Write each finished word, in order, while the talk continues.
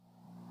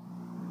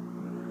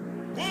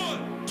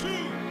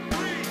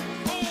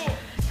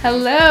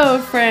Hello,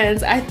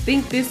 friends. I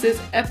think this is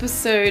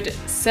episode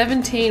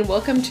 17.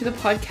 Welcome to the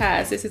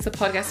podcast. This is a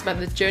podcast about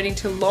the journey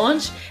to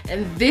launch,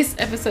 and this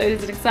episode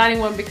is an exciting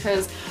one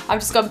because I've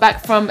just got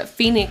back from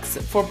Phoenix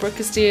for Brooke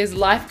Castillo's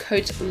Life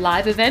Coach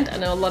Live event. I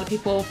know a lot of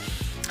people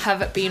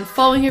have been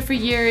following her for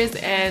years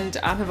and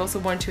have also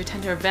wanted to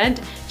attend her event.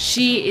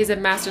 She is a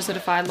master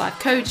certified life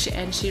coach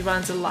and she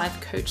runs a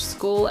life coach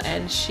school,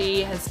 and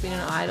she has been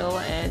an idol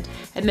and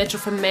a mentor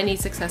for many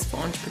successful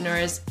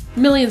entrepreneurs,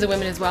 millions of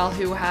women as well,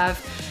 who have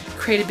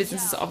created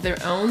businesses of their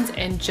own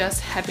and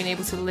just have been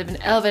able to live an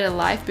elevated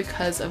life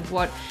because of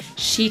what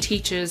she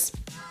teaches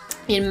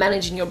in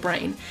managing your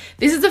brain.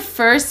 This is the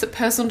first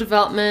personal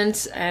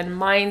development and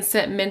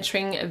mindset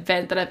mentoring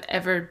event that I've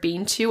ever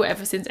been to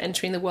ever since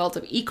entering the world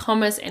of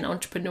e-commerce and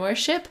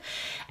entrepreneurship.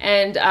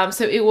 And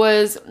so it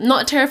was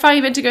not a terrifying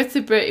event to go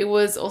through, but it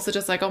was also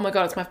just like, oh my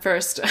God, it's my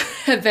first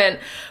event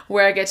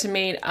where I get to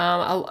meet,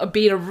 I'll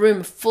be in a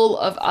room full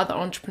of other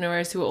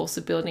entrepreneurs who are also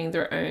building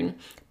their own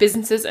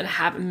businesses and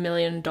have $1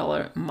 million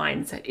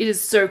mindset. It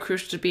is so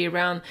crucial to be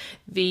around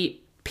the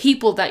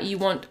people that you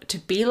want to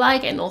be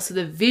like and also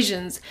the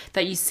visions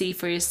that you see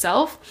for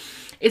yourself.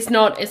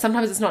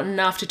 Sometimes it's not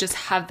enough to just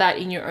have that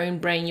in your own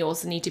brain. You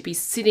also need to be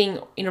sitting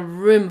in a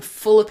room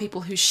full of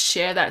people who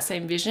share that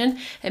same vision.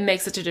 It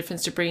makes such a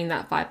difference to bringing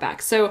that vibe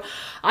back. So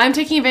I'm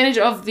taking advantage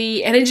of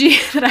the energy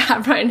that I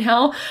have right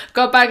now.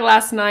 Got back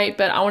last night,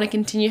 but I want to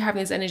continue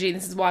having this energy.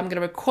 This is why I'm going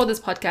to record this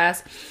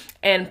podcast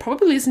and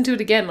probably listen to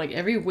it again like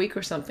every week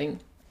or something.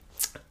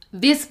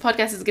 This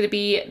podcast is going to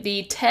be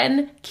the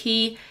 10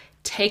 key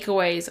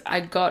takeaways I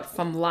got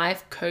from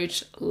Life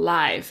Coach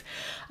Live.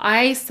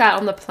 I sat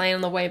on the plane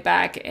on the way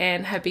back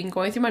and have been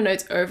going through my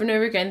notes over and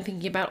over again,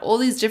 thinking about all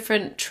these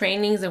different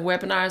trainings and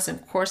webinars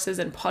and courses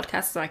and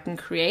podcasts that I can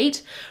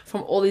create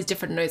from all these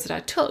different notes that I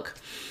took.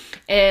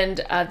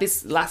 And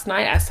this last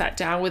night I sat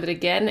down with it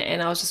again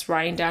and I was just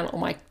writing down all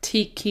my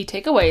key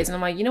takeaways. And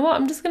I'm like, you know what?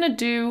 I'm just going to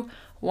do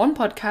one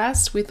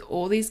podcast with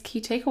all these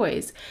key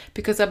takeaways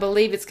because I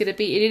believe it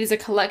is a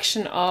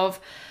collection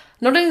of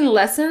not only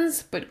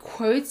lessons, but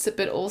quotes,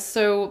 but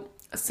also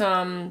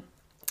some,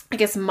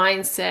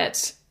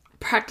 mindset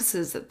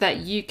practices that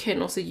you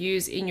can also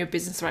use in your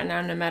business right now,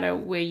 no matter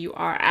where you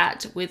are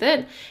at with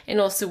it,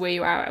 and also where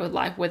you are with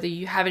life, whether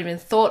you haven't even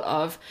thought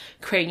of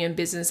creating your own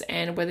business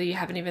and whether you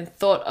haven't even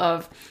thought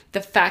of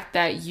the fact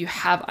that you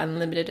have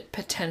unlimited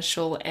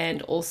potential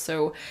and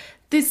also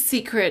this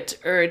secret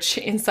urge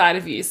inside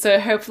of you. So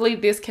hopefully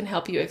this can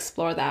help you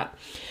explore that.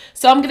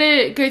 So I'm going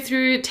to go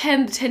through the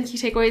 10 key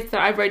takeaways that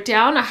I wrote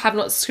down. I have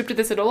not scripted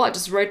this at all. I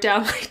just wrote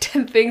down like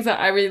 10 things that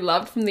I really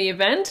loved from the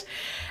event,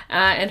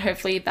 and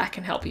hopefully that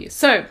can help you.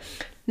 So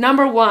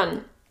number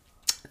 1,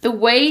 the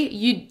way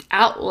you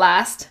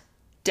outlast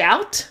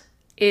doubt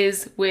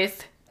is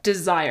with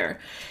desire.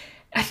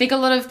 I think a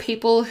lot of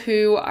people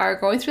who are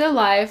going through their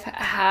life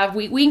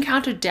we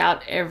encounter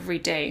doubt every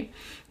day.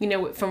 You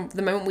know, from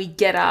the moment we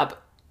get up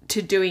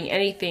to doing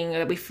anything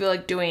that we feel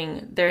like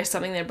doing, there's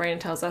something in their brain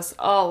that tells us,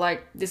 oh,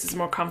 like this is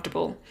more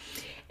comfortable.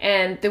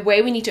 And the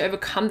way we need to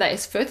overcome that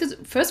is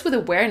first with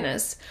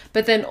awareness,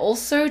 but then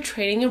also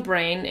training your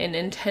brain and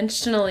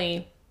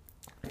intentionally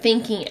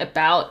thinking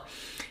about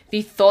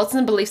the thoughts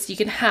and beliefs you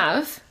can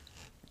have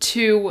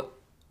to,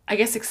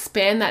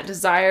 expand that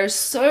desire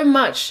so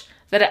much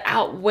that it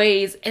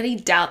outweighs any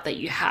doubt that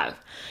you have.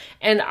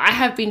 And I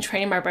have been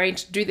training my brain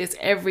to do this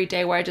every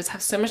day, where I just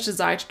have so much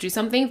desire to do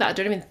something that I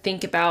don't even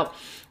think about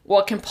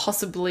what can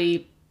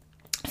possibly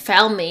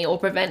fail me or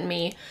prevent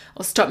me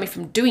or stop me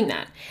from doing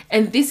that.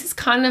 And this is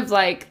kind of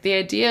like the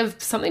idea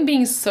of something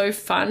being so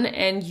fun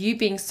and you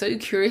being so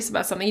curious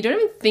about something. You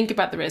don't even think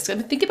about the risk. I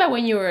mean, think about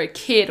when you were a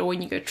kid or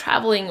when you go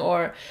traveling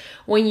or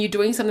when you're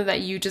doing something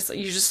that you're just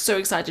so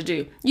excited to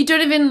do. You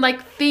don't even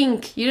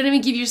think. You don't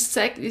even give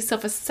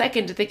yourself a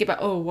second to think about,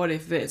 oh, what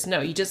if this?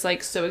 No, you're just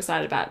so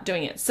excited about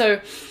doing it. So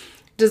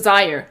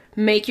desire,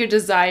 make your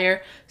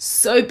desire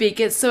so big,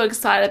 get so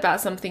excited about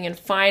something and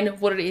find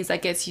what it is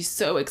that gets you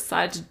so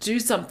excited to do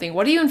something.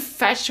 What are you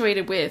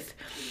infatuated with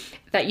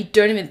that you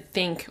don't even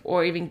think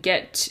or even you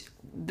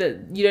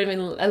don't even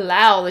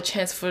allow the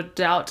chance for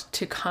doubt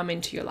to come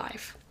into your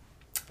life?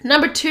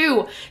 Number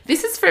 2,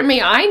 this is for me.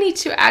 I need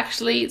to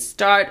actually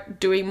start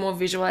doing more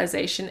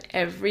visualization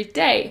every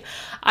day.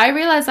 I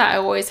realize that I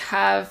always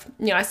have,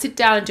 I sit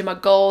down and do my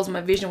goals, my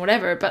vision,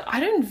 whatever, but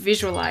I don't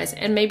visualize.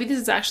 And maybe this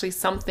is actually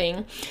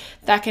something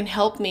that can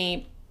help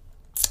me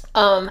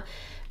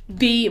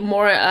be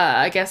more,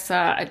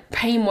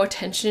 paying more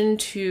attention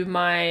to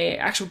my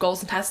actual goals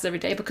and tasks every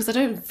day, because I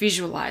don't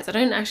visualize. I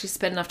don't actually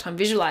spend enough time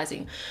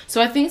visualizing.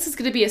 So I think this is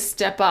going to be a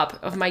step up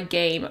of my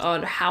game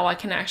on how I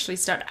can actually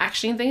start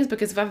actioning things,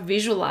 because if I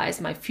visualize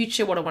my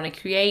future, what I want to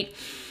create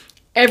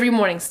every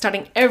morning,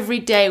 starting every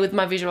day with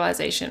my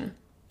visualization,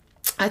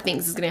 I think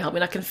this is going to help me.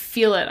 And I can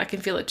feel it. I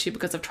can feel it too,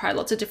 because I've tried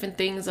lots of different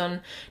things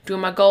on doing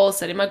my goals,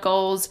 setting my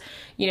goals,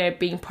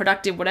 being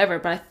productive, whatever.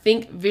 But I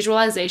think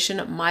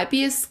visualization might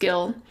be a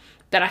skill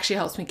that actually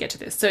helps me get to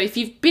this. So if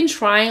you've been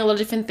trying a lot of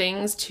different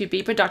things to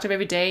be productive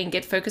every day and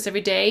get focused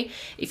every day,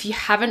 if you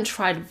haven't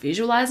tried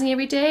visualizing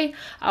every day,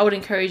 I would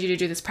encourage you to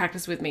do this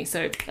practice with me.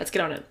 So let's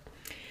get on it.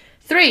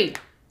 3,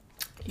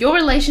 your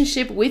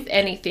relationship with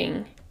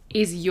anything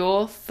is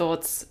your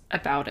thoughts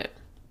about it.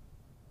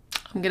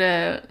 I'm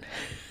gonna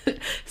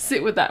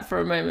sit with that for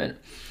a moment.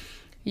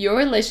 Your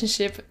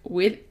relationship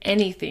with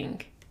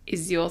anything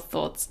is your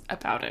thoughts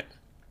about it.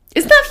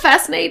 Isn't that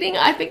fascinating?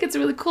 I think it's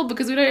really cool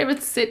because we don't ever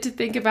sit to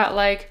think about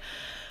like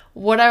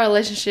what our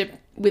relationship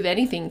with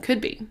anything could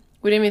be.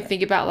 We don't even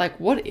think about like,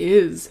 what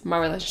is my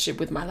relationship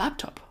with my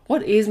laptop?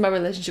 What is my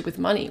relationship with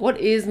money? What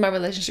is my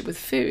relationship with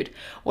food?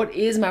 What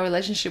is my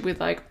relationship with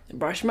like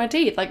brushing my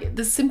teeth? Like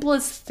the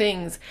simplest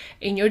things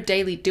in your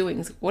daily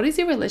doings. What is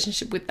your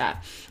relationship with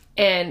that?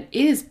 And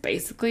it is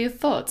basically your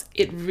thoughts.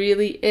 It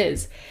really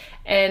is.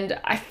 And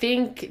I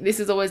think this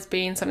has always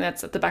been something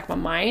that's at the back of my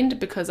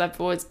mind because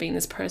I've always been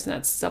this person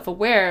that's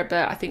self-aware,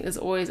 but I think there's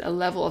always a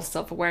level of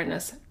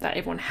self-awareness that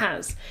everyone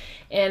has.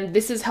 And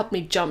this has helped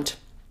me jump,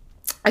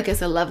 I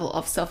guess, a level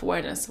of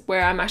self-awareness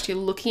where I'm actually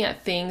looking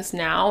at things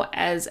now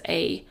as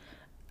a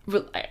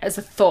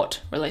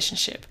thought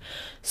relationship.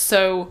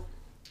 So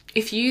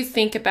if you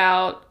think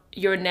about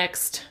your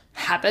next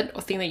habit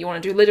or thing that you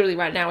want to do literally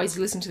right now as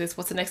you listen to this,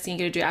 what's the next thing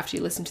you're going to do after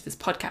you listen to this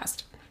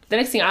podcast? The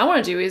next thing I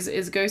want to do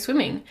is go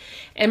swimming.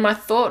 And my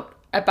thought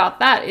about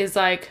that is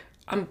like,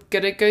 I'm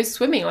going to go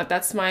swimming. Like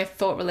that's my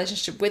thought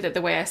relationship with it.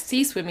 The way I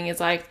see swimming is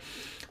like,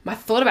 my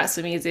thought about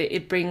swimming is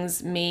it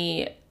brings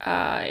me,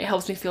 it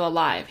helps me feel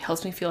alive,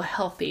 helps me feel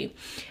healthy.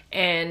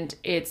 And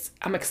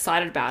I'm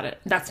excited about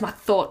it. That's my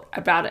thought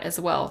about it as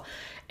well.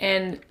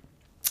 And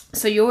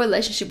so your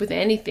relationship with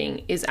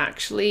anything is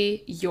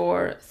actually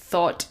your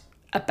thought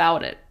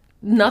about it.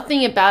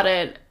 Nothing about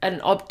it,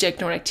 an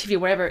object or an activity or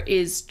whatever,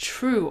 is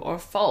true or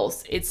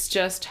false. It's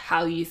just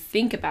how you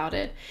think about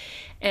it.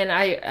 And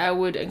I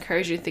would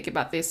encourage you to think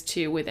about this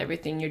too with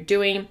everything you're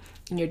doing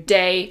in your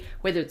day,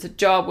 whether it's a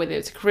job, whether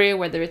it's a career,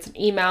 whether it's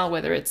an email,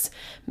 whether it's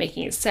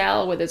making a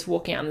sale, whether it's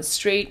walking out on the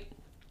street.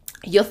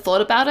 Your thought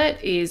about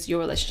it is your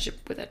relationship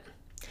with it.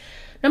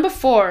 Number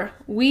 4,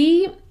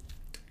 I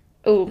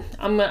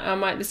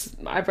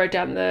wrote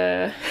down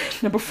the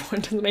number 4,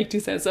 it doesn't make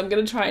too sense. So I'm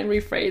going to try and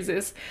rephrase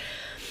this.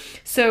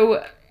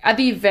 So at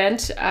the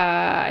event,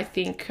 I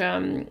think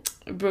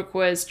Brooke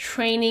was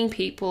training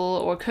people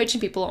or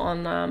coaching people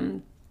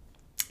on,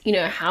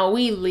 how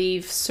we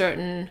leave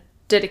certain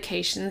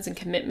dedications and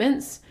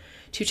commitments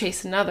to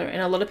chase another.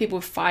 And a lot of people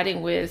were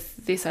fighting with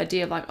this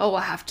idea of like, oh,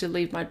 I have to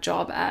leave my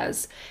job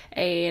as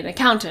an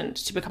accountant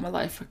to become a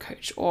life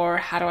coach. Or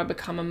how do I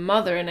become a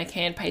mother and I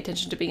can't pay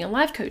attention to being a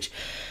life coach?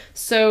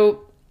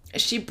 So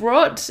she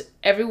brought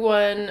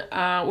everyone,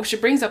 she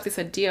brings up this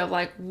idea of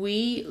like,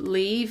 we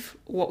leave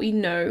what we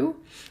know,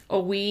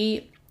 or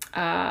we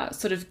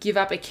sort of give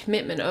up a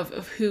commitment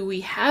of who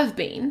we have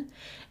been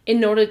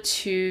in order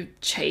to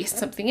chase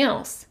something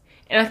else.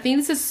 And I think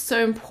this is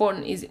so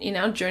important is in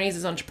our journeys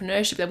as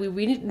entrepreneurship that we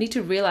really need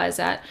to realize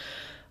that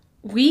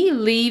we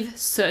leave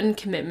certain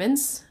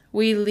commitments,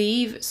 we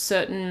leave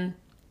certain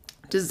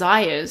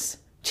desires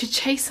to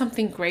chase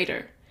something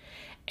greater.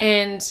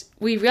 And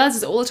we realize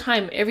this all the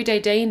time, every day,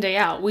 day in, day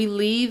out.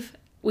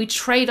 We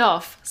trade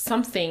off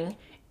something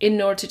in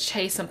order to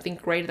chase something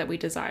greater that we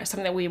desire,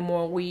 something that we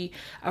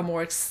are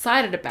more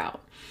excited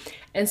about.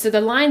 And so the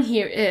line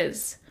here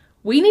is,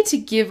 we need to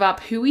give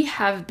up who we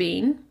have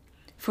been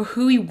for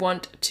who we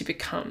want to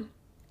become.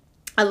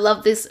 I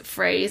love this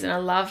phrase, and I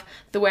love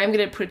the way I'm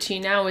going to put it to you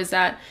now is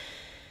that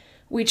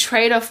we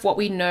trade off what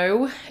we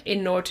know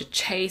in order to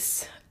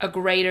chase a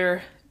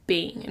greater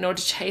being, in order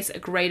to chase a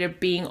greater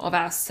being of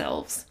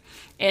ourselves.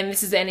 And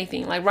this is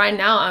anything. Like right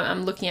now,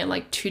 I'm looking at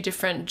like 2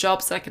 different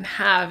jobs that I can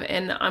have,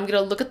 and I'm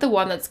going to look at the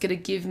one that's going to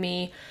give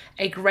me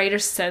a greater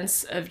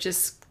sense of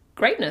just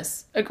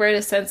greatness, a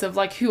greater sense of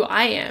like who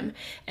I am.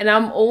 And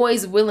I'm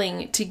always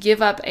willing to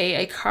give up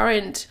a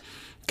current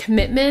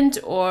commitment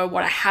or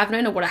what I have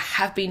known or what I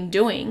have been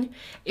doing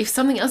if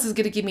something else is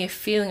going to give me a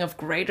feeling of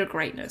greater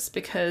greatness,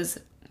 because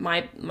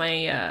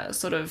my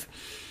sort of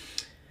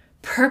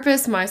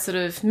purpose, my sort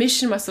of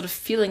mission, my sort of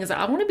feeling is that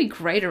I want to be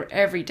greater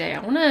every day.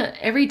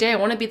 Every day I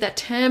want to be that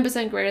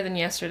 10% greater than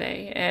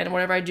yesterday. And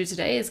whatever I do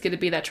today is going to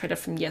be that trade-off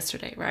from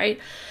yesterday, right?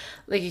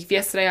 Like if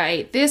yesterday I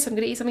ate this, I'm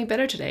going to eat something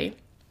better today.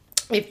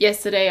 If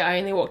yesterday I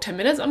only walked 10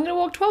 minutes, I'm going to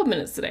walk 12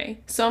 minutes today.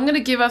 So I'm going to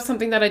give up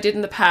something that I did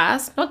in the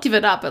past, not give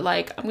it up, but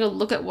like I'm going to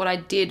look at what I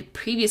did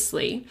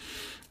previously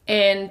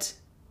and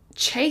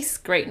chase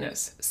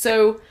greatness.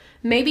 So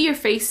maybe you're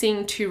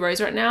facing 2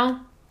 roads right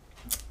now,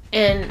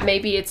 and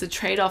maybe it's a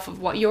trade-off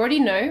of what you already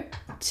know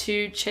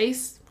to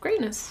chase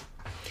greatness.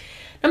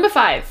 Number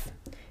 5,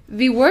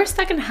 the worst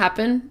that can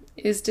happen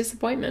is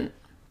disappointment.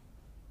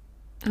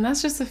 And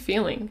that's just a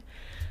feeling.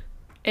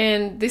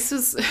 And this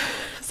was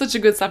such a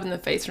good slap in the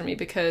face for me,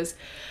 because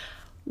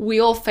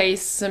we all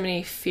face so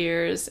many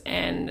fears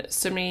and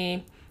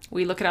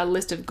we look at our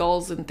list of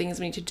goals and things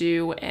we need to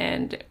do,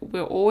 and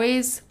we're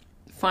always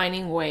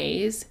finding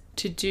ways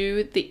to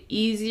do the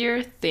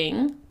easier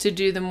thing, to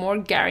do the more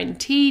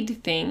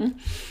guaranteed thing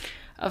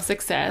of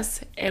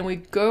success, and we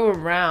go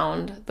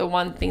around the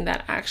one thing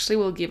that actually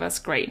will give us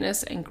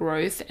greatness and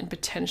growth and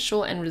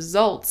potential and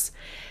results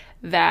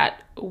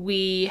that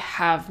we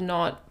have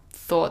not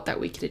thought that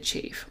we could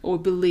achieve or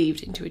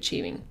believed into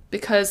achieving.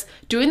 Because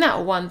doing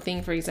that one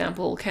thing, for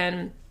example,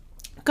 can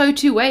go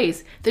two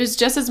ways. There's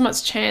just as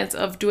much chance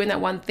of doing that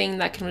one thing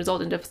that can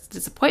result in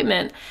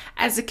disappointment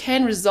as it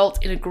can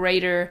result in a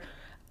greater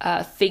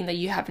thing that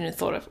you haven't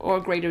thought of, or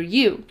a greater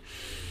you.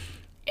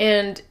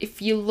 And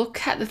if you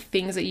look at the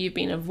things that you've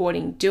been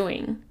avoiding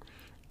doing,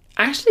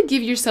 actually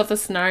give yourself the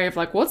scenario of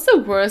like, what's the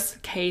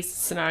worst case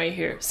scenario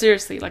here?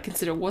 Seriously, like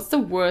consider what's the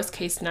worst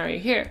case scenario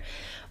here.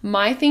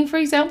 My thing, for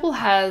example,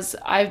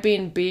 I've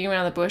been beating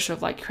around the bush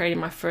of like creating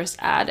my first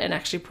ad and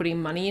actually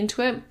putting money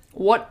into it.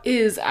 What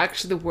is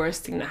actually the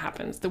worst thing that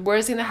happens? The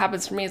worst thing that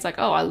happens for me is like,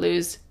 oh, I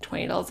lose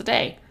 $20 a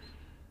day.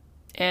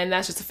 And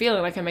that's just a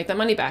feeling, like I make that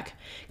money back.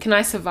 Can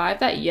I survive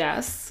that?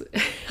 Yes.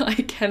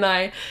 Like, can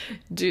I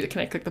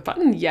click the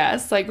button?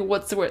 Yes. Like,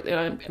 what's the word?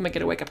 Am I going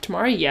to wake up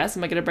tomorrow? Yes.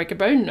 Am I going to break a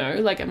bone? No.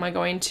 Like, am I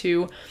going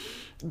to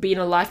be in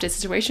a life-death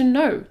situation?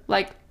 No.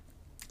 Like,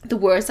 the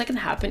worst that can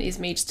happen is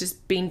me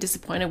just being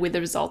disappointed with the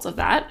results of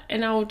that,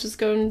 and I'll just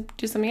go and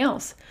do something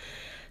else.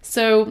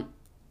 So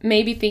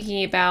maybe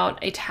thinking about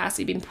a task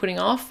you've been putting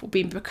off or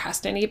been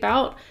procrastinating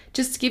about,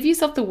 just give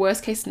yourself the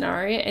worst case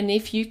scenario. And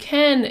if you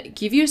can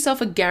give yourself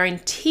a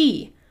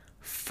guarantee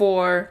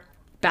for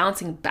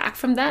bouncing back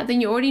from that, then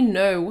you already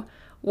know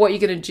what you're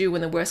going to do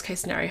when the worst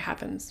case scenario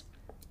happens.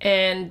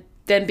 And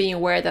then being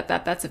aware that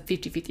that's a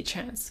 50-50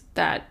 chance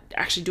that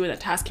actually doing that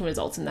task can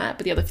result in that.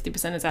 But the other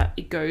 50% is that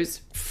it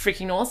goes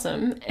freaking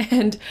awesome.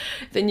 And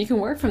then you can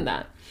work from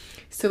that.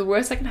 So the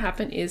worst that can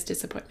happen is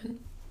disappointment.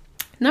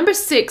 Number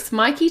 6,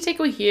 my key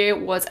takeaway here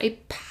was a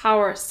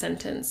power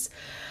sentence.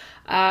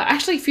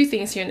 Actually, a few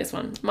things here in this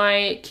one.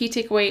 My key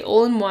takeaway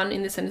all in one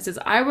in this sentence is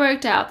I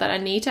worked out that I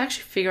need to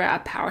actually figure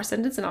out a power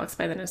sentence, and I'll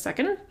explain that in a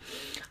second.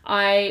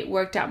 I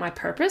worked out my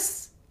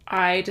purpose.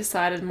 I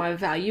decided my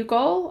value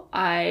goal.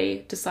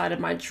 I decided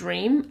my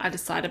dream. I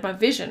decided my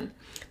vision.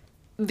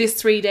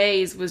 This 3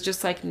 days was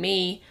just like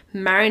me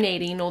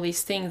marinating all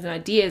these things and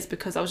ideas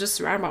because I was just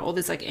surrounded by all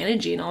this like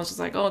energy, and I was just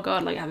like, oh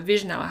God, like I have a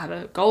vision now. I have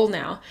a goal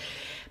now.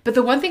 But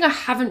the one thing I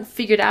haven't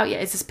figured out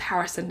yet is this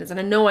power sentence. And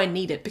I know I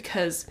need it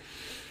because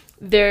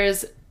for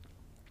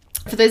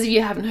those of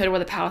you who haven't heard of what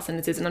the power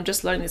sentence is, and I'm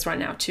just learning this right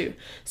now too.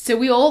 So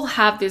we all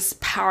have this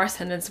power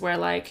sentence where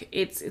like,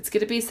 it's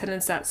going to be a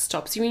sentence that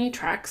stops you in your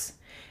tracks.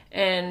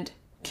 And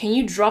can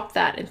you drop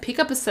that and pick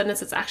up a sentence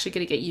that's actually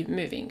going to get you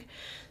moving?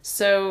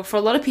 So for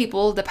a lot of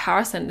people, the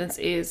power sentence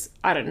is,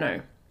 I don't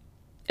know.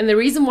 And the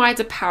reason why it's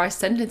a power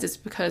sentence is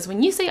because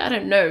when you say, I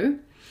don't know,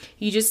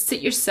 you just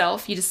you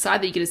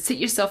decide that you're going to sit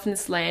yourself in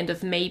this land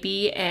of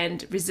maybe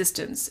and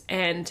resistance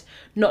and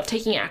not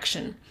taking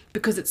action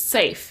because it's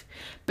safe.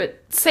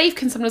 But safe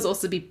can sometimes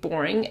also be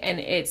boring, and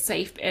it's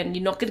safe and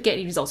you're not going to get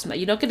any results from that.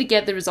 You're not going to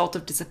get the result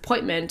of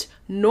disappointment,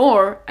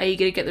 nor are you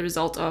going to get the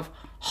result of,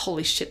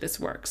 holy shit, this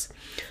works.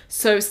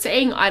 So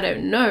saying, I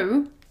don't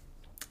know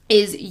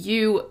is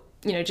you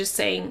just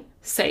saying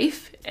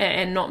safe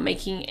and not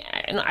taking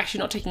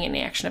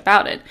any action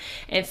about it.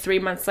 And 3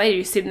 months later,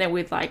 you're sitting there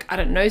with like, I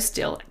don't know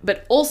still,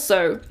 but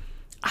also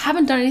I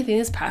haven't done anything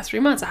this past 3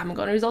 months. I haven't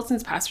gotten results in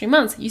this past 3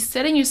 months. You're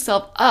setting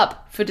yourself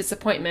up for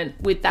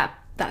disappointment with that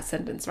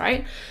sentence,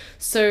 right?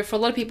 So for a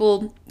lot of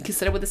people,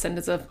 consider with the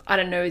sentence of, I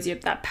don't know, is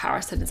that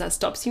power sentence that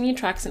stops you in your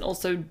tracks and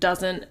also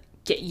doesn't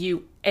get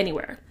you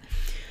anywhere.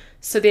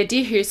 So the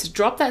idea here is to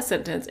drop that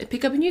sentence and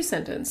pick up a new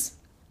sentence.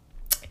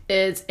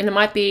 And it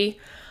might be,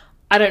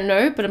 I don't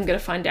know, but I'm going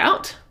to find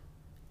out.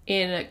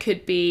 And it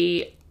could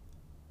be,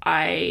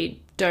 I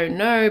don't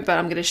know, but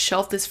I'm going to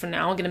shelf this for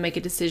now. I'm going to make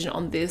a decision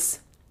on this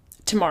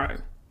tomorrow.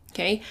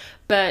 Okay.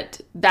 But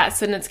that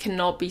sentence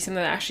cannot be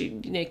something that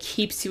actually,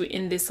 keeps you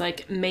in this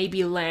like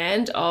maybe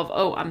land of,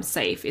 oh, I'm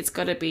safe. It's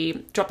got to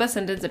be drop that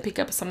sentence and pick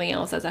up something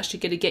else that's actually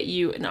going to get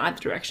you in either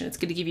direction. It's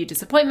going to give you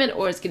disappointment,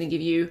 or it's going to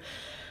give you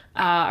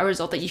a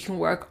result that you can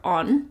work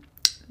on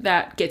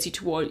that gets you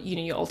toward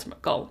your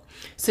ultimate goal.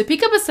 So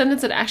pick up a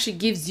sentence that actually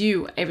gives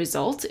you a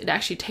result. It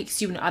actually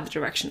takes you in either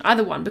direction,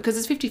 either one, because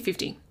it's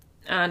 50-50. It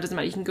doesn't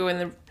matter. You can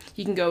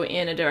go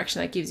in a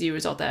direction that gives you a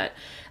result that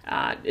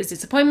is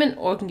disappointment,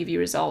 or it can give you a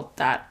result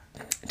that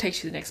takes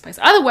you to the next place.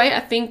 Either way, I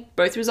think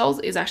both results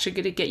is actually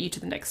going to get you to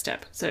the next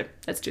step. So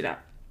let's do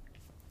that.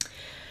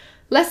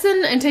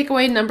 Lesson and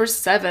takeaway number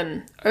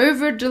 7,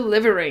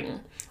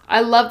 over-delivering. I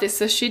love this.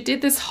 So she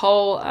did this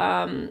whole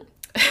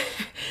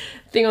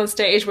thing on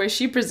stage where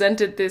she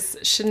presented this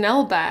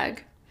Chanel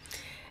bag,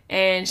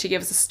 and she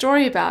gave us a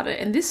story about it.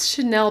 And this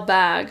Chanel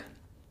bag,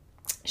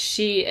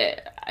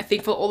 I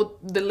think for all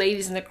the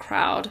ladies in the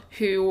crowd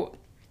who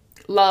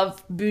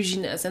love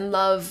bouginess and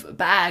love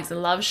bags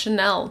and love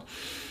Chanel,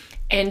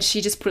 and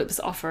she just put up this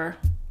offer,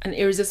 an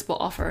irresistible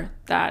offer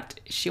that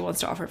she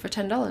wants to offer for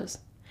 $10.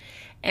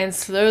 And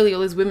slowly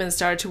all these women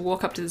started to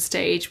walk up to the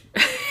stage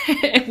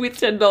with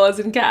 $10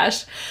 in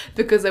cash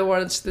because they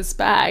wanted this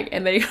bag,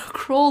 and they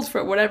crawled for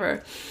it,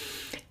 whatever.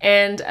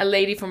 And a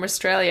lady from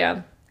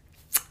Australia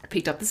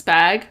picked up this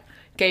bag,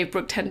 gave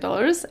Brooke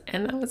 $10,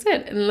 and that was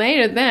it. And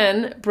later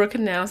then, Brooke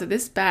announced that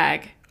this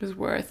bag was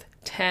worth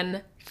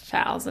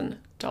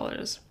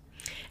 $10,000.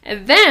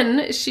 And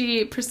then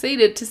she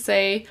proceeded to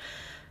say,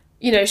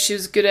 you know, she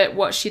was good at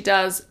what she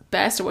does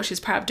best or what she's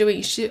proud of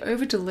doing. She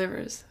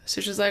over-delivers. So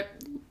she was like,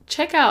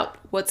 check out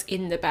what's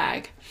in the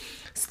bag.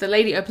 So the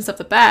lady opens up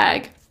the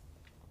bag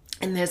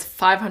and there's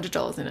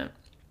 $500 in it.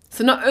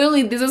 So not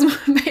only this is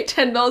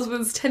 $10 with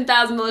this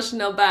 $10,000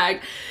 Chanel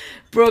bag,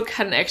 Brooke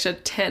had an extra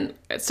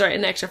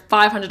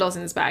 $500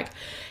 in this bag.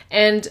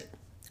 And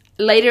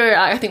later,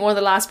 I think one of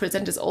the last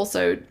presenters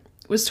also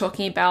was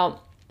talking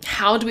about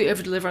how do we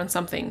over deliver on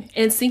something?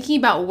 And it's thinking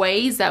about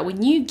ways that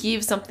when you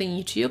give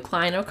something to your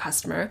client or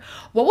customer,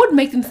 what would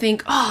make them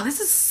think, oh, this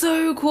is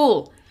so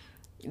cool.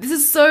 This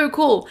is so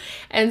cool.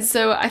 And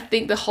so I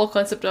think the whole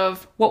concept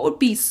of what would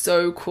be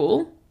so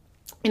cool,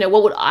 you know,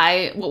 what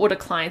would a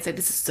client say,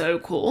 this is so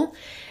cool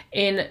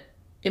in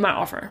my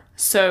offer?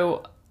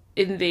 So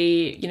in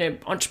the, you know,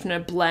 entrepreneur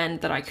blend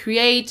that I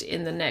create,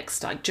 in the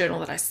next like journal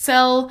that I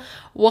sell,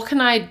 what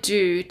can I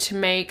do to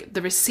make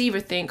the receiver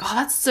think, oh,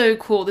 that's so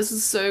cool. This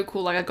is so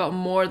cool. Like I got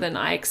more than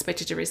I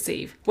expected to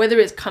receive. Whether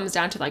it comes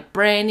down to like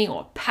branding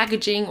or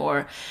packaging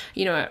or,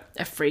 you know,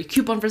 a free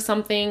coupon for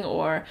something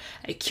or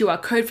a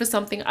QR code for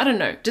something. I don't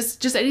know.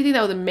 Just anything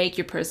that would make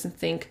your person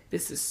think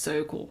this is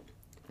so cool.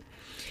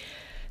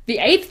 The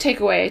 8th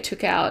takeaway I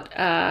took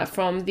out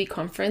from the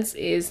conference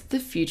is the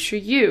future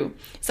you.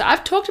 So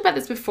I've talked about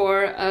this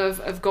before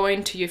of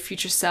going to your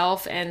future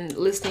self and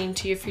listening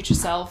to your future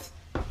self.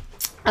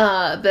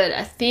 But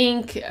I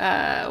think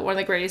one of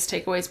the greatest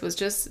takeaways was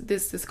just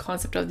this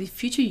concept of the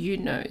future you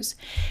knows.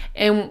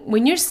 And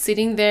when you're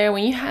sitting there,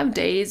 when you have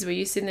days where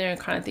you're sitting there and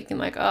kind of thinking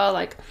like, oh,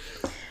 like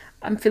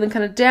I'm feeling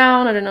kind of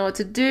down. I don't know what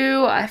to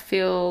do. I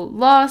feel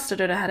lost. I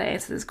don't know how to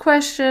answer this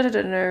question. I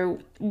don't know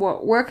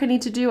what work I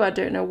need to do. I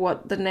don't know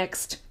what the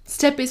next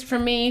step is for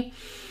me.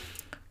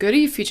 Go to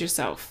your future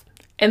self.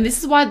 And this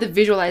is why the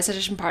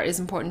visualization part is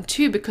important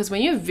too, because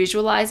when you're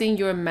visualizing,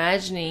 you're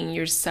imagining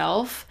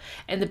yourself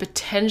and the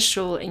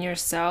potential in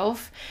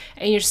yourself,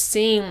 and you're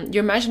seeing,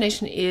 your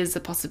imagination is a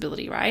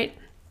possibility, right?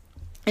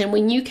 And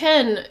when you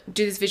can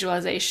do this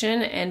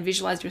visualization and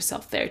visualize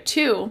yourself there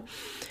too,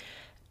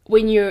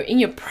 when you're in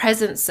your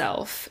present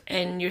self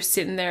and you're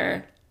sitting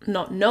there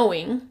not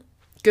knowing,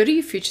 go to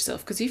your future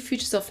self, because your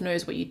future self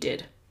knows what you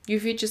did. Your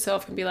future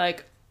self can be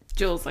like,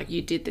 Jules, like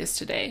you did this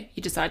today.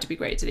 You decided to be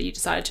great today. You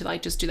decided to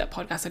like just do that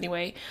podcast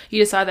anyway. You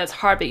decided that's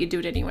hard, but you do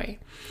it anyway.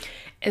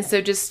 And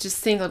so just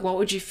think like, what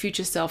would your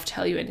future self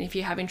tell you? And if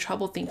you're having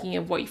trouble thinking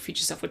of what your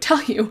future self would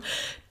tell you,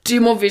 do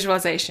more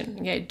visualization.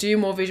 Okay, do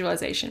more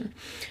visualization.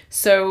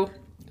 So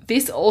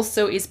this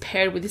also is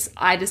paired with this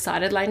I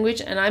decided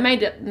language. And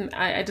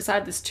I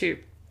decided this too,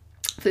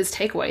 for this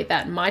takeaway,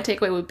 that my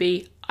takeaway would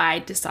be I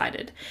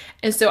decided.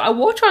 And so I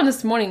walked around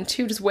this morning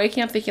too, just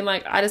waking up thinking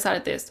like, I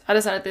decided this, I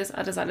decided this,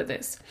 I decided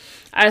this.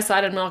 I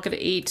decided I'm not going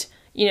to eat,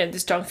 you know,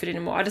 this junk food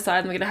anymore. I decided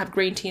I'm going to have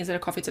green tea instead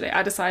of coffee today.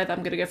 I decided I'm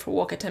going to go for a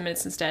walk at 10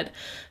 minutes instead.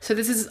 So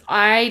this is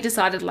I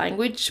decided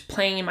language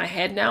playing in my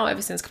head now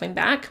ever since coming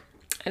back.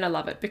 And I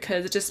love it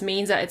because it just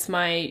means that it's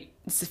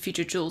the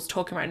future Jules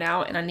talking right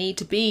now, and I need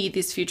to be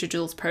this future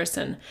Jules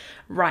person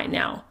right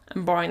now.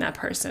 I'm borrowing that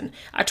person.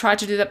 I tried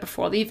to do that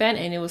before the event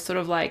and it was sort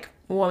of like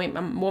warming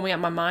up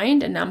my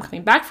mind, and now I'm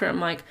coming back for it. I'm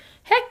like,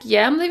 heck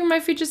yeah, I'm living my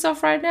future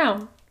self right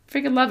now.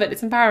 Freaking love it.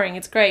 It's empowering.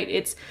 It's great.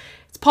 It's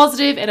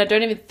positive, and I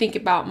don't even think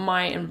about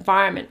my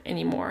environment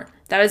anymore.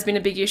 That has been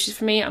a big issue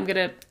for me. I'm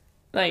gonna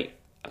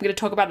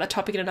talk about that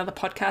topic in another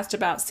podcast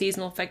about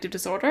seasonal affective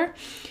disorder,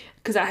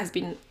 because that has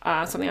been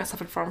something I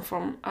suffered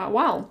from a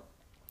while.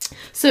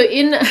 So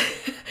in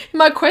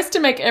my quest to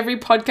make every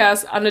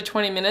podcast under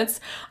 20 minutes,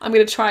 I'm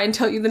going to try and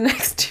tell you the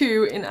next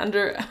two in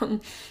under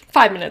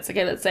 5 minutes.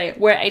 Okay, let's say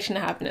we're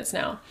 8.5 minutes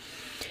now.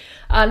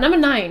 Number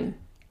 9,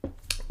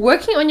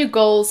 working on your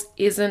goals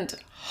isn't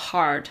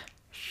hard.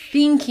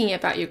 Thinking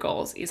about your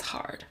goals is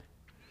hard.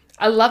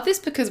 I love this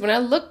because when I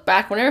look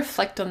back, when I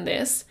reflect on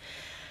this,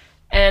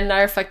 and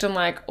I reflect on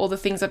like all the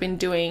things I've been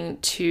doing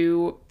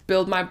to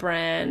build my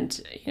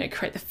brand, you know,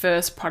 create the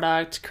first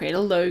product, create a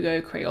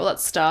logo, create all that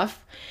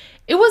stuff,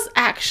 it was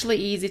actually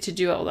easy to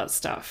do all that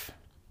stuff.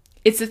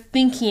 It's the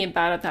thinking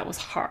about it that was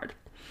hard.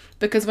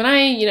 Because when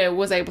I, you know,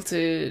 was able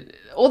to,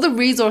 all the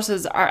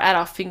resources are at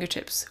our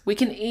fingertips. We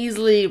can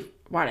easily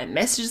write a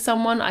message to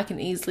someone. I can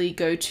easily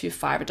go to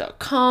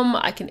fiverr.com.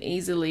 I can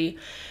easily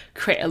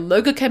create a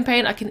logo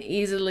campaign. I can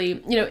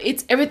easily, you know,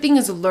 everything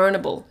is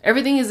learnable.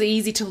 Everything is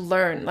easy to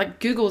learn. Like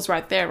Google's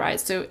right there, right?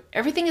 So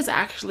everything is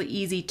actually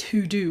easy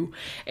to do.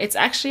 It's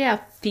actually our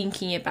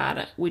thinking about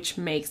it which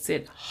makes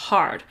it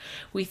hard.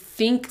 We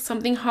think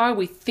something hard.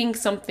 We think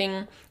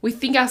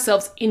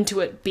ourselves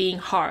into it being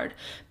hard.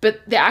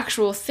 But the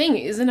actual thing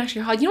isn't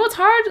actually hard. You know what's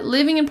hard?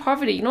 Living in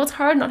poverty. You know what's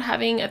hard? Not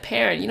having a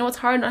parent. You know what's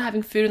hard? Not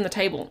having food on the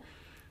table.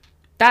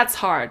 That's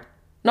hard.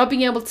 Not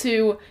being able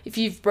to, if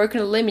you've broken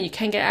a limb and you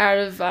can't get out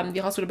of the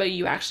hospital, but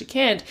you actually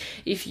can't.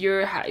 If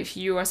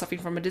you are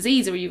suffering from a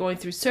disease or you're going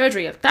through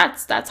surgery,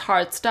 that's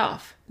hard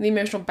stuff. The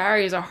emotional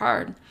barriers are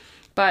hard,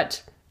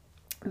 but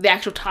the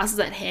actual tasks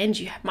at hand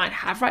you might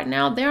have right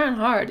now, they aren't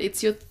hard.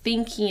 It's your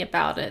thinking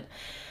about it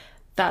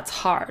that's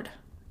hard.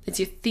 It's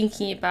your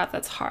thinking about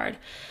that's hard.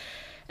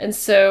 And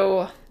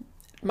so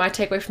my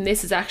takeaway from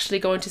this is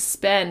actually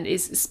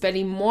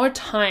spending more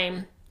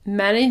time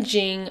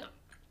managing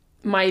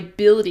my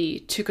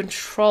ability to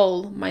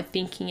control my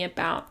thinking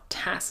about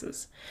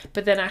tasks,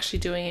 but then actually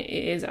doing it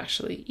is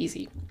actually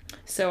easy.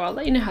 So I'll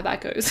let you know how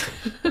that goes.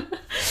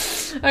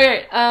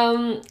 Okay,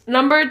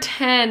 number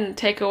 10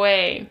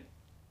 takeaway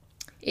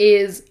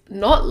is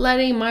not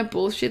letting my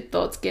bullshit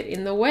thoughts get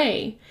in the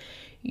way.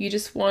 You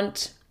just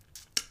want,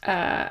 what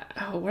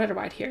did I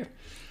write here?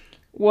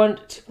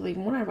 Want to believe,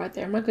 what did I write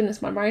there? My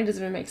goodness, my brain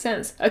doesn't even make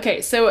sense. Okay,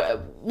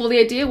 so, the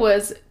idea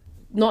was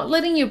not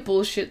letting your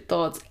bullshit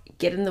thoughts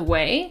get in the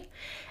way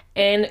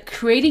and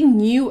creating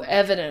new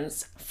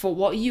evidence for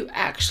what you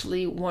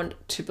actually want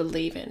to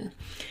believe in.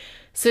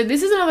 So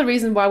this is another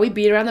reason why we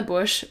beat around the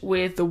bush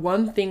with the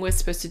one thing we're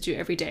supposed to do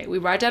every day. We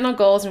write down our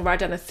goals and write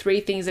down the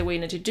 3 things that we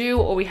need to do,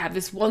 or we have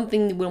this one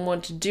thing that we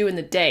want to do in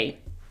the day.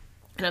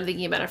 And I'm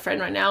thinking about a friend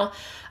right now.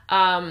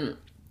 Sorry,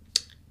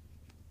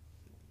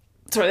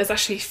 there's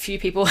actually a few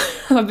people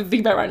I've been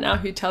thinking about right now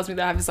who tells me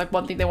they have this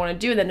one thing they want to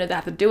do and they know they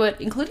have to do it,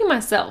 including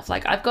myself.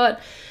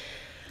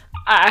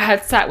 I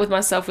had sat with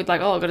myself with I've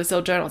got to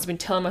sell journals. I've been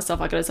telling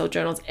myself I got to sell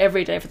journals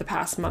every day for the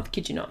past month,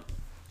 kid you not.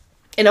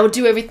 And I would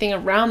do everything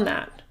around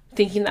that,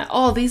 thinking that,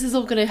 this is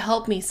all going to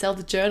help me sell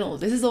the journal.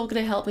 This is all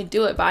going to help me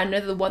do it. But I know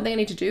that the one thing I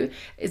need to do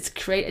is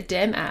create a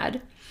damn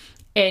ad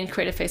and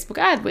create a Facebook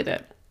ad with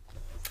it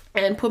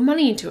and put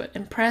money into it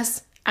and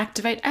press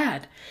activate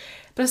ad.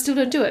 But I still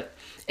don't do it.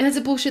 And it's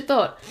a bullshit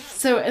thought.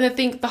 So, and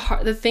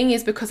the thing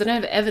is, because I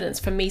don't have evidence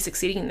for me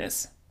succeeding in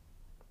this.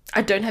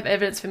 I don't have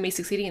evidence for me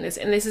succeeding in this.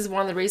 And this is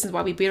one of the reasons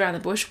why we beat around the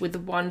bush with the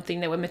one thing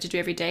that we're meant to do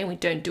every day and we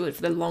don't do it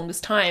for the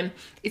longest time.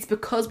 It's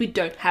because we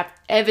don't have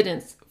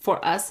evidence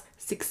for us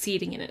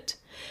succeeding in it.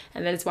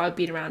 And that is why we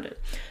beat around it.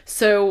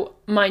 So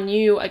my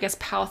new,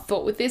 power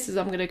thought with this is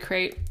I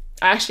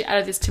actually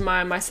added this to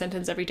my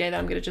sentence every day that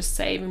I'm going to just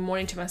say every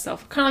morning to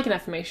myself, kind of like an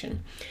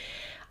affirmation.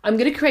 I'm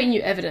going to create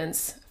new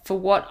evidence for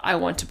what I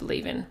want to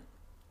believe in.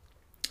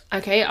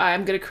 Okay,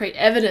 I'm going to create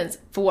evidence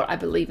for what I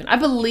believe in. I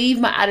believe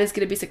my ad is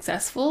going to be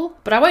successful,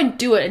 but I won't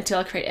do it until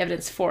I create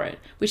evidence for it,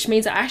 which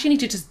means I actually need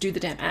to just do the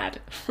damn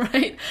ad,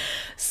 right?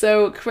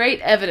 So create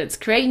evidence,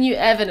 create new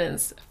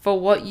evidence for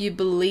what you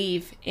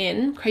believe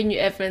in, create new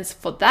evidence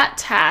for that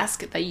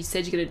task that you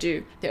said you're going to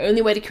do. The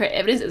only way to create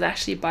evidence is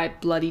actually by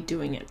bloody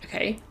doing it,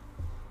 okay?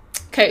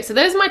 Okay, so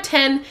those are my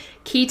 10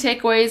 key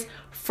takeaways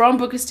from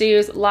Brooke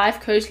Castillo's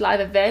Life Coach Live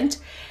event.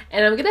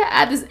 And I'm going to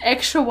add this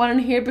extra one in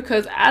here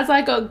because as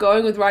I got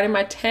going with writing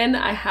my 10,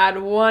 I had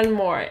one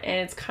more. And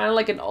it's kind of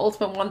like an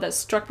ultimate one that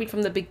struck me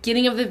from the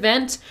beginning of the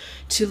event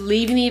to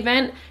leaving the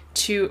event,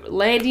 to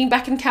landing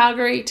back in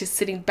Calgary, to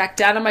sitting back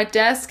down at my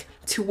desk,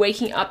 to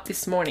waking up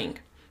this morning.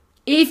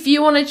 If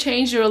you want to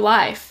change your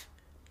life,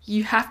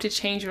 you have to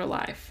change your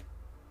life.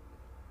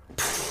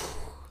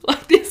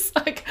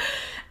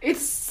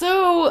 It's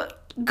so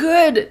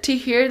good to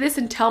hear this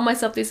and tell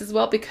myself this as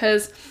well,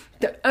 because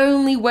the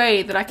only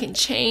way that I can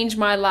change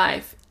my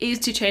life is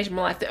to change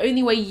my life. The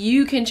only way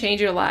you can change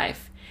your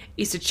life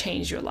is to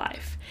change your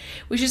life,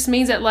 which just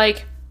means that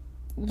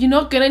you're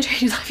not gonna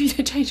change your life if you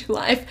don't change your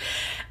life.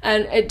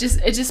 And it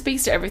just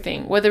speaks to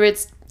everything, whether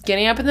it's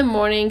getting up in the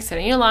morning,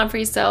 setting an alarm for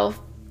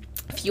yourself.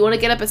 If you want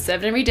to get up at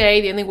 7 every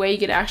day, the only way you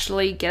can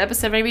actually get up at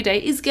 7 every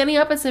day is getting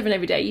up at 7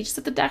 every day. You just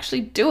have to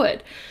actually do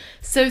it.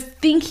 So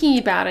thinking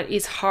about it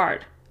is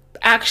hard.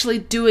 Actually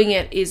doing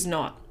it is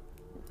not.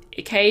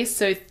 Okay,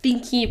 so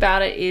thinking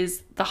about it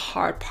is the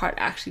hard part.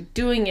 Actually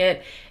doing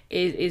it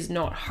is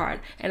not hard.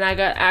 And I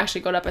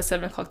actually got up at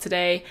 7 o'clock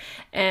today,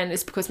 and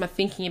it's because my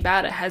thinking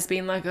about it has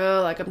been I'm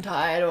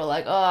tired, or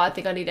I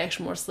think I need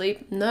extra more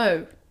sleep.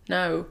 No,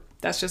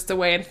 that's just the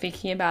way I'm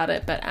thinking about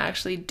it. But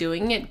actually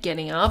doing it,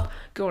 getting up,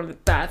 going to the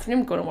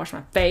bathroom, going to wash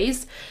my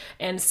face,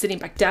 and sitting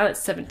back down at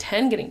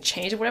 7:10, getting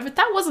changed or whatever,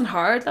 that wasn't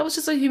hard. That was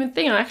just a human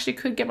thing. I actually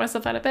could get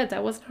myself out of bed.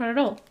 That wasn't hard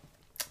at all.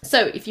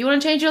 So if you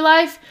want to change your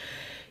life,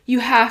 you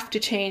have to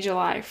change your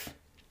life.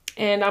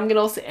 And I'm going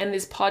to also end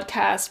this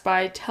podcast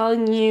by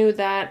telling you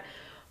that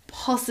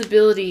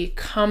possibility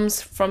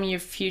comes from your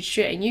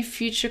future, and your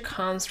future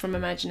comes from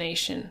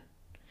imagination.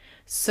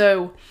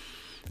 So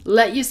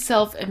let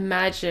yourself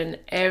imagine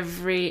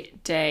every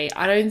day.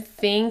 I don't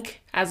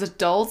think as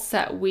adults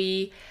that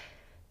we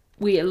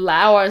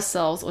allow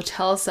ourselves or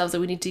tell ourselves that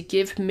we need to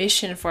give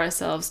permission for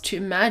ourselves to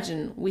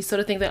imagine. We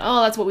sort of think that,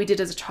 that's what we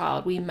did as a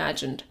child. We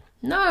imagined.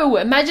 No,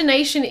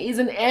 imagination is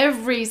in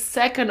every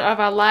second of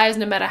our lives,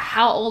 no matter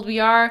how old we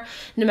are,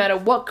 no matter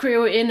what career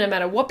we're in, no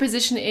matter what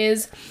position it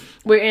is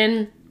we're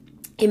in.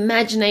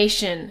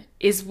 Imagination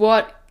is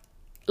what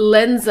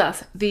lends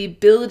us the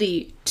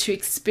ability to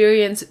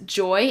experience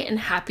joy and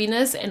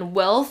happiness and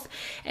wealth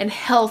and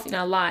health in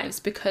our lives.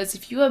 Because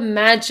if you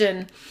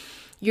imagine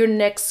your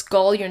next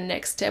goal, your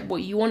next step,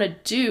 what you want to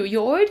do,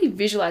 you're already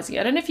visualizing it.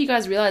 I don't know if you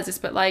guys realize this,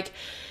 but like,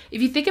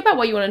 if you think about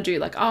what you want to do,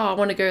 like, oh, I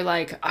want to go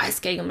like ice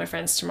skating with my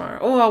friends tomorrow.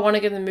 Oh, I want to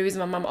go to the movies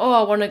with my mum. Oh,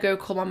 I want to go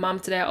call my mum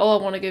today. Oh,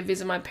 I want to go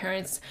visit my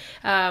parents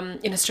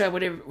in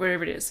Australia,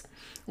 wherever it is.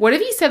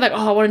 Whatever you said, like,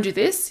 oh, I want to do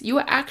this, you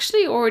are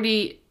actually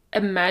already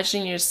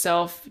imagining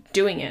yourself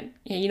doing it.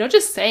 You're not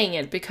just saying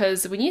it,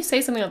 because when you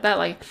say something like that,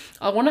 like,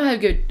 I want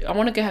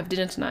to go have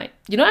dinner tonight,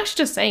 you're not actually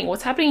just saying it.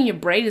 What's happening in your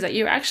brain is that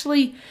you're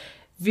actually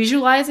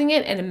visualizing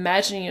it and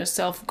imagining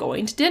yourself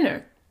going to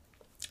dinner.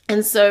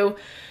 And so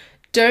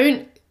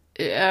don't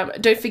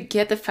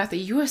forget the fact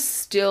that there is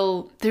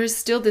still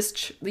this,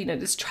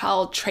 this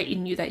child trait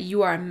in you that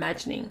you are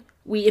imagining.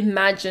 We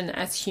imagine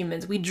as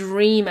humans, we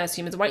dream as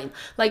humans, right?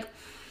 Like,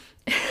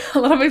 a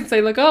lot of people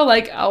say like, oh,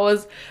 like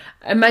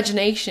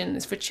imagination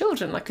is for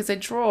children, like, because they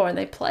draw and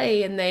they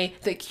play and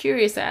they're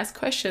curious, they ask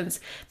questions,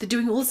 they're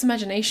doing all this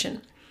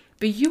imagination.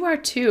 But you are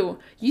too.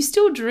 You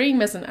still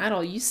dream as an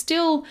adult. You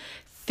still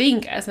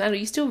think as an adult.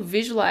 You still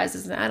visualize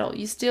as an adult.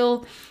 You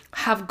still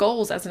have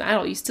goals as an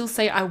adult. You still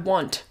say, I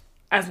want,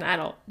 as an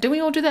adult. Don't we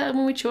all do that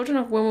when we're children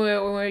or when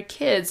we're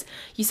kids?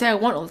 You say, I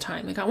want all the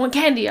time. Like, I want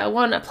candy. I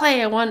want to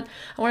play. I want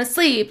to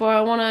sleep, or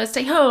I want to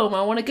stay home.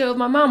 I want to go with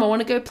my mom. I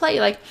want to go play.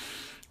 Like,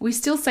 we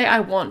still say, I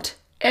want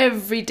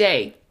every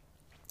day.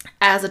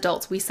 As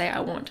adults, we say, I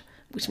want,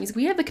 which means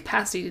we have the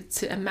capacity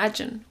to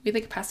imagine. We have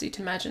the capacity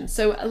to imagine.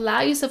 So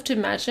allow yourself to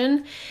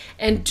imagine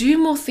and do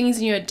more things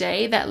in your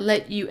day that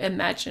let you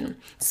imagine.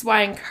 That's why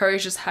I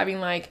encourage just having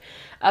like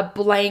a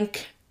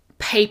blank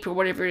paper,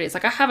 whatever it is.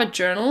 Like, I have a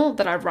journal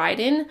that I write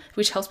in,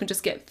 which helps me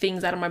just get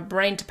things out of my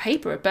brain to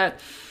paper. But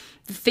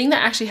the thing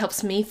that actually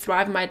helps me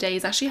thrive in my day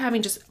is actually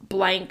having just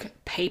blank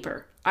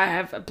paper. I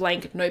have a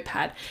blank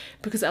notepad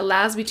because it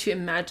allows me to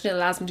imagine. It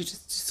allows me to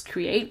just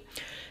create.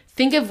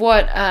 Think of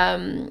what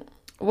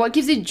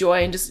gives you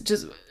joy, and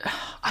just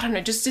I don't know,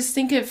 just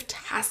think of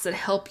tasks that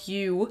help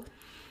you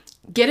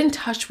get in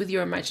touch with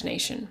your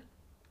imagination.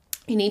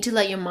 You need to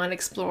let your mind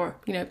explore,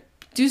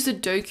 do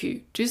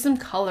Sudoku, do some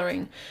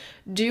coloring,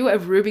 do a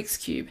Rubik's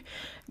Cube,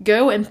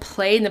 go and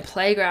play in the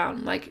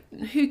playground. Like,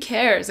 who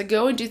cares? Like,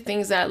 go and do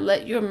things that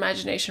let your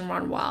imagination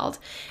run wild.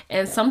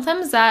 And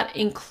sometimes that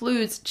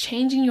includes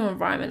changing your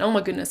environment. Oh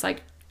my goodness,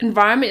 like,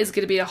 environment is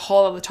going to be a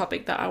whole other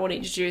topic that I want to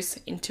introduce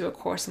into a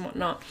course and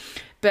whatnot.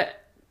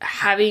 But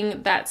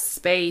having that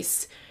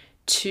space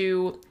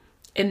to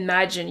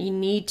imagine, you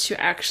need to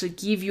actually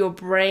give your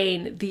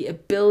brain the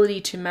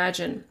ability to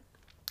imagine.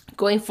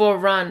 Going for a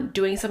run,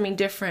 doing something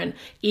different,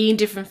 eating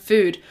different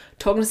food,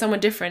 talking to someone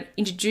different,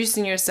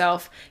 introducing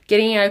yourself,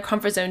 getting out of your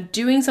comfort zone,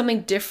 doing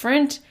something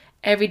different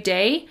every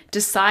day,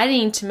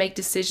 deciding to make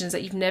decisions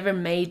that you've never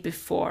made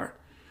before.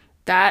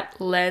 That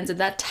lens and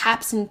that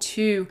taps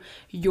into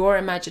your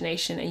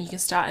imagination, and you can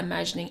start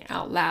imagining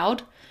out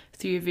loud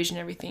through your vision,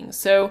 everything.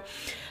 So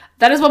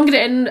that is what I'm going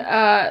to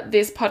end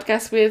this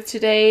podcast with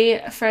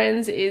today,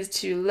 friends, is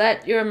to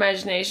let your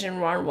imagination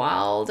run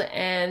wild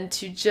and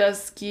to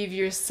just give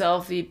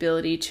yourself the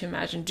ability to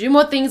imagine. Do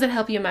more things that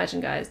help you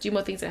imagine, guys. Do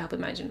more things that help you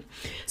imagine.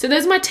 So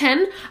those are my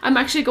 10. I'm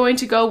actually going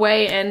to go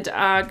away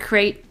and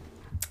create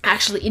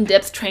actually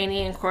in-depth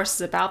training and courses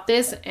about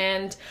this.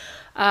 And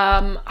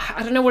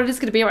I don't know what it is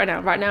going to be right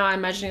now. Right now, I'm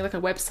imagining like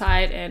a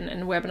website and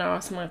a webinar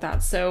or something like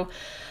that. So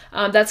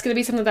that's going to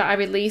be something that I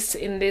release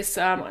in this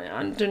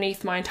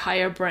underneath my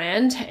entire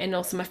brand, and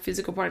also my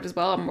physical product as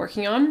well I'm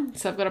working on.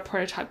 So I've got a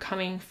prototype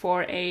coming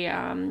for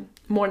a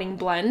morning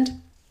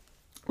blend,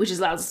 which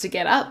allows us to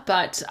get up.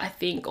 But I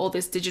think all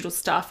this digital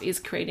stuff is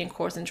creating a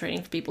course and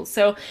training for people.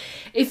 So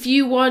if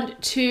you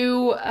want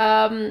to,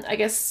 I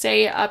guess,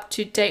 stay up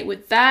to date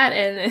with that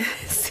and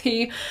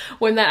see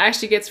when that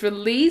actually gets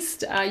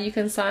released, you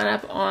can sign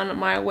up on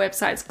my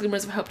website. It's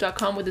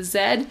glimmersofhope.com with a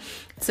Z.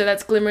 So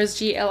that's glimmers,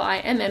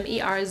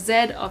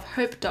 GLIMMERZ of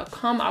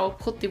hope.com. I will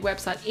put the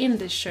website in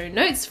the show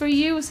notes for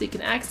you so you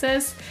can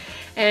access.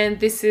 And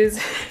this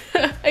is,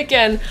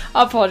 again,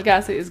 our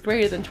podcast is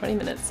greater than 20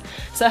 minutes.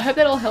 So I hope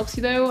that all helps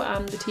you though.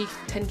 The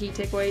 10 key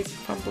takeaways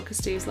from Brooke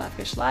Castillo's Life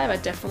Coach Live. I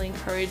definitely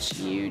encourage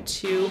you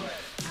to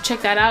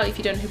check that out. If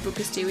you don't know who Brooke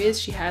Castillo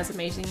is, she has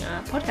amazing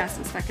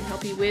podcasts that can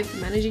help you with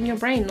managing your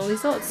brain and all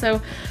these thoughts.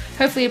 So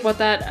hopefully I brought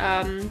that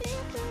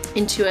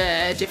into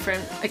a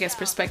different, I guess,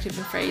 perspective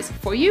and phrase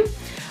for you.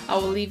 I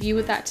will leave you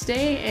with that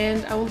today,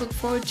 and I will look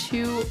forward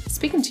to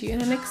speaking to you in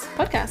the next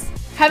podcast.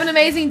 Have an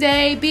amazing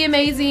day, be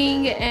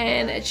amazing,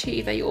 and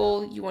achieve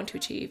all you want to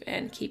achieve,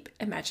 and keep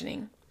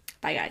imagining.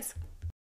 Bye, guys.